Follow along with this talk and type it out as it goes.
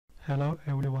Hello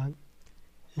everyone.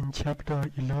 In chapter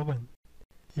 11,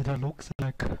 it looks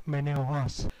like many of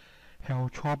us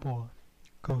have trouble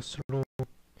go through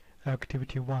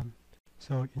activity 1.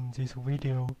 So in this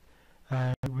video,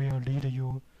 I will lead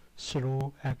you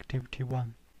through activity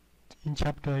 1. In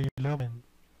chapter 11,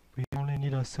 we only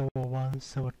need a server 1,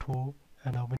 server 2,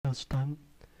 and a Windows 10.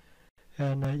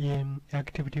 And in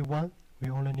activity 1, we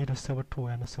only need a server 2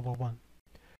 and a server 1.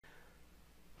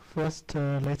 First,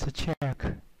 let's check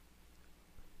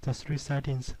the 3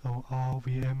 settings of our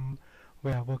VMware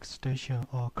workstation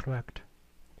are correct.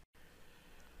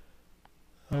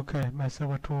 Okay, my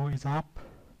server 2 is up.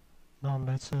 Now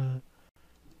let's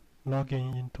log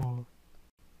in into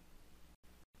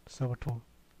server 2.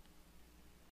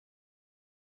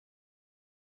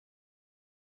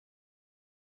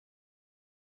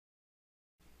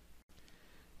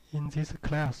 In this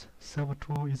class, server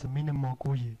 2 is a minimal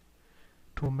GUI.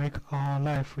 To make our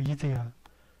life easier,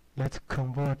 let's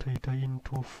convert it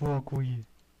into full GUI.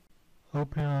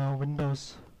 Open a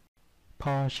Windows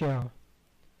PowerShell.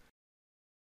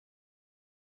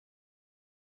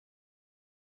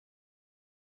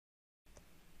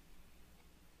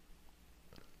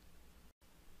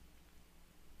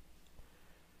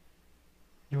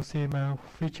 You see my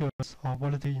features are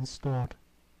already installed,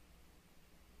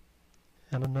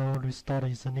 and no restart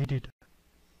is needed.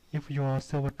 If your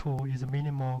server 2 is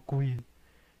minimal GUI,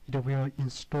 it will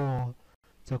install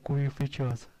the GUI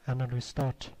features and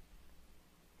restart.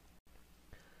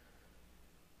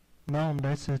 Now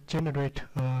let's generate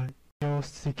a new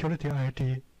security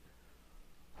ID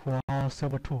for our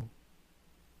server 2.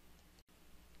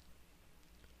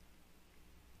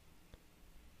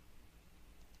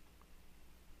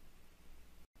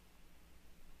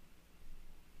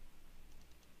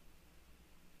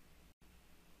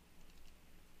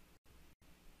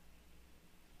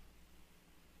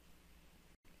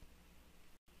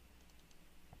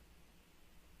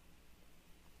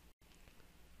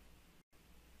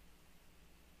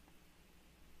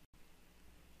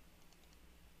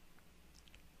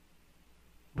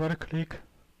 Right-click,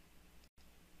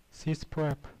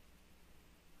 sysprep,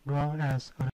 run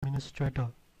as administrator.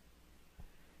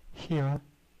 Here,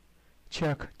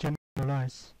 check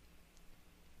Generalize.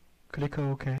 Click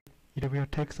OK. It will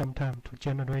take some time to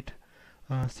generate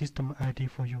a system ID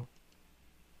for you.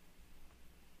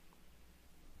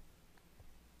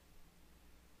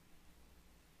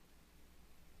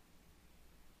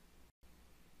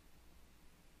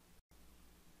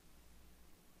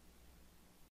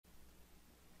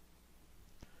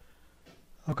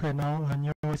 Okay, now a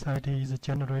new SID is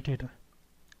generated.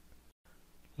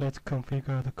 Let's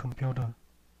configure the computer.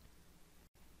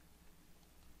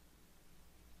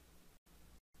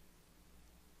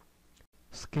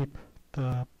 Skip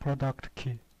the product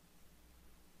key.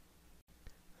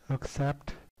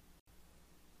 Accept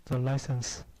the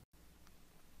license.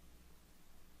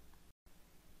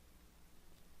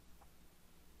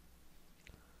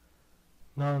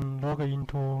 Now log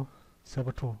into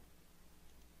server 2.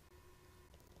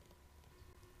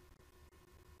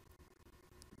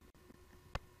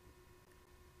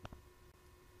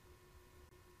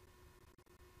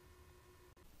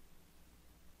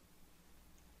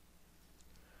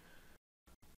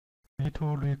 We need to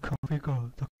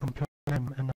reconfigure the computer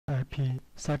name and IP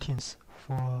settings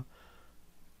for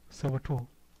server 2.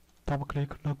 Double-click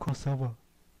local server.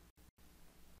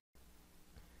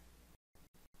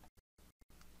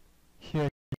 Here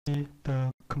you see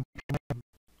the computer name.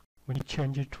 We need to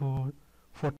change it to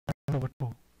server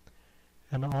 2.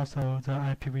 And also the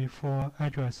IPv4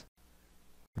 address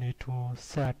we need to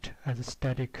set as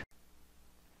static.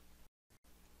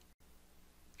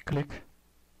 Click.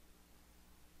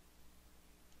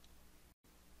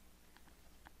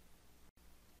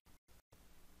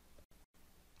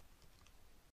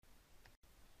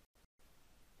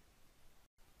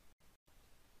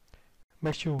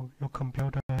 Make sure your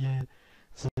computer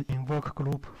is in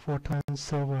workgroup 410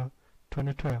 server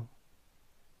 2012.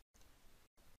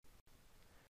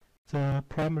 The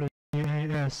primary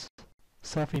DAS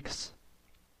suffix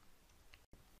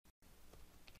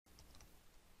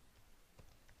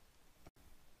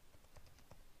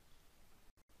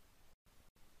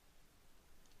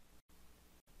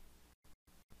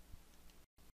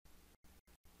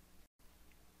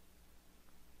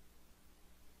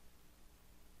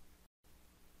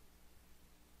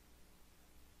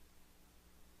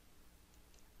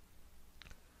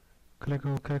click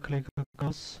OK, click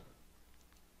Close.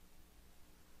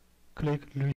 Click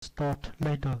Restart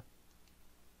Later.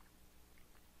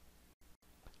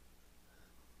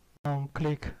 Now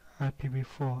click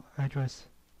IPv4 address.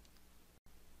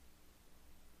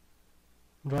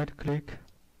 right click,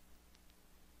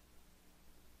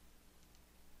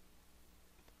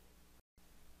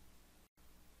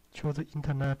 choose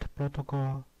Internet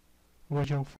Protocol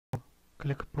version 4,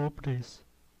 click Properties.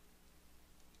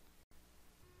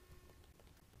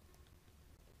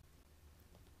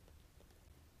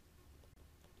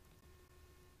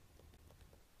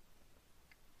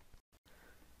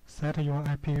 Set your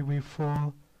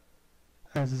IPv4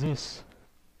 as this.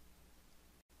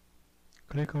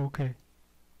 Click OK.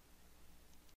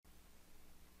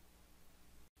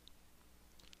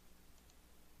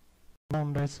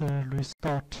 Now let's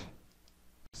restart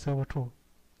server 2.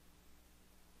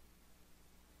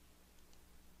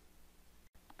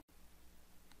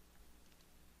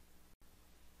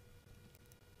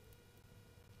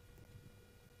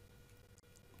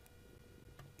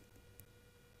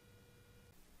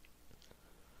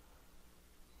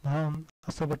 Now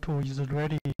server 2 is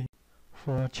ready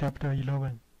for chapter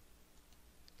 11.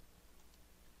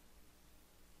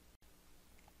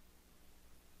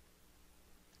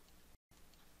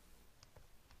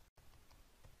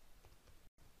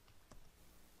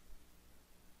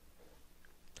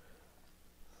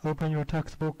 Open your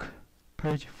textbook,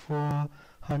 page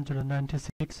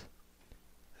 496,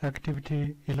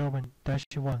 activity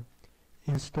 11-1,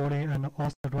 installing and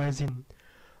authorizing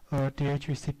a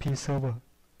DHCP server.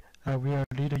 I will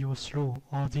lead you through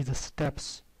all these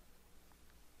steps.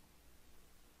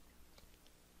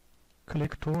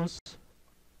 Click Tools,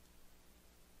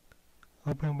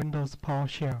 open Windows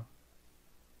PowerShell.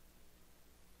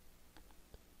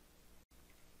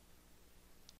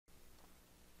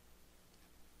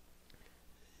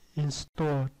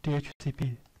 Install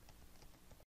DHCP.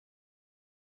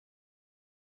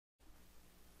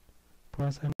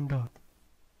 Press Enter.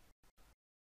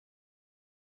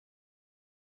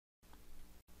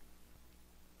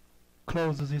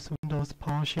 Close this Windows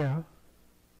PowerShell.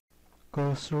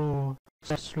 Go through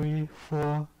 3,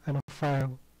 4, and 5,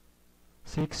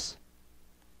 6.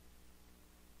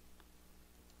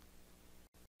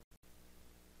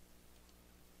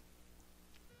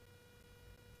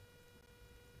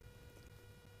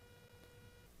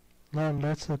 Now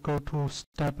let's go to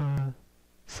step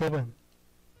 7.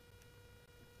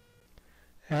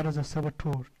 Add the server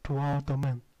tool to our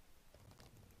domain.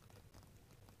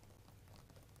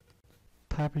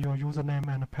 Type your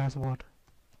username and password.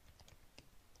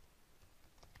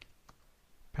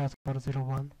 Password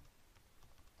 01.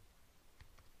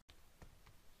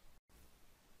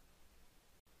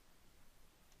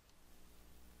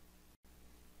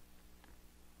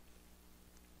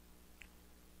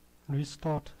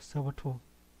 Restart server 2.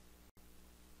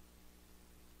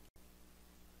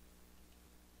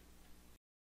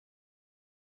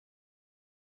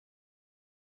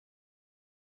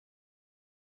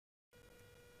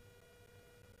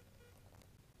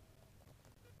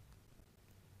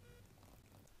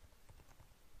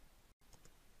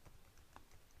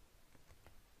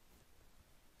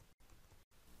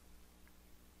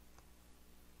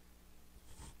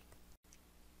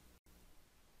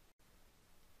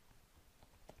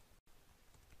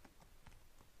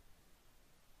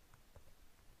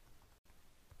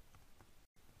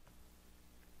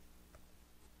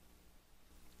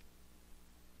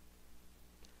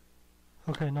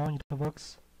 Okay, now it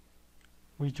works.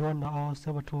 We join our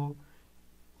server 2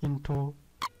 into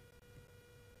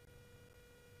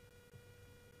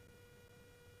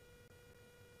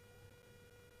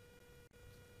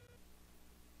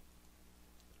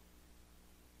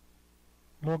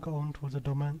log on to the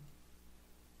domain.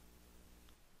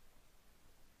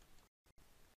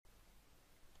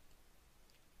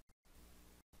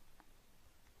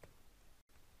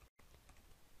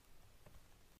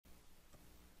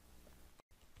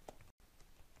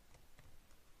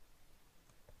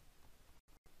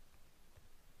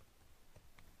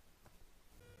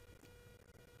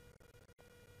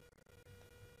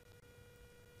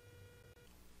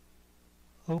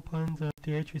 Open the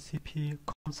DHCP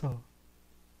console.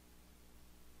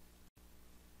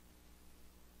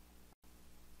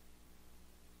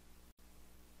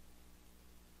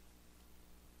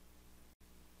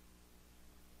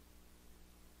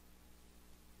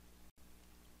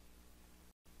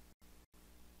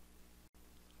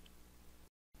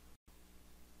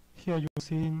 Here you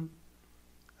see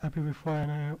IPv4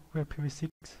 and IPv6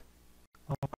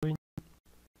 are green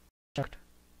checked,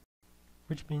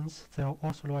 which means they are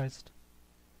authorized.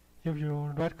 If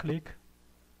you right click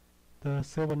the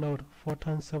server node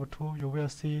Fortran server 2, you will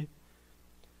see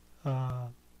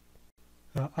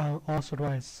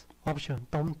unauthorized option.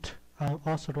 Don't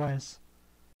unauthorize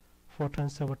Fortran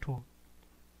server 2.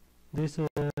 This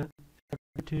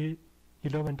activity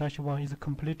 11-1 is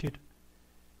completed.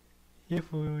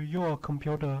 If your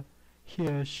computer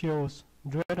here shows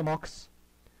red marks,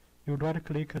 you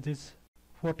right-click this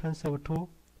button Server 2.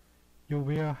 You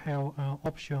will have an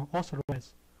option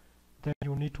Authorize. Then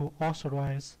you need to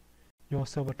authorize your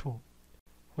Server 2.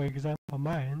 For example,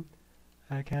 mine,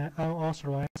 I can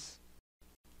unauthorize.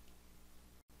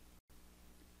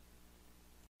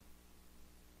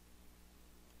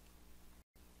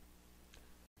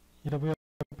 It will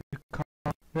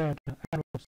become red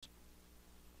arrows.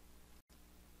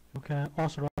 You can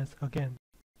authorize again.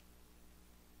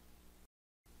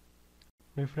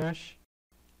 Refresh.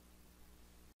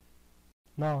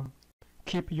 Now,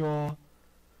 keep your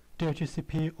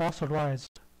DHCP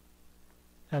authorized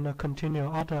and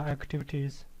continue other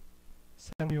activities.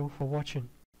 Thank you for watching.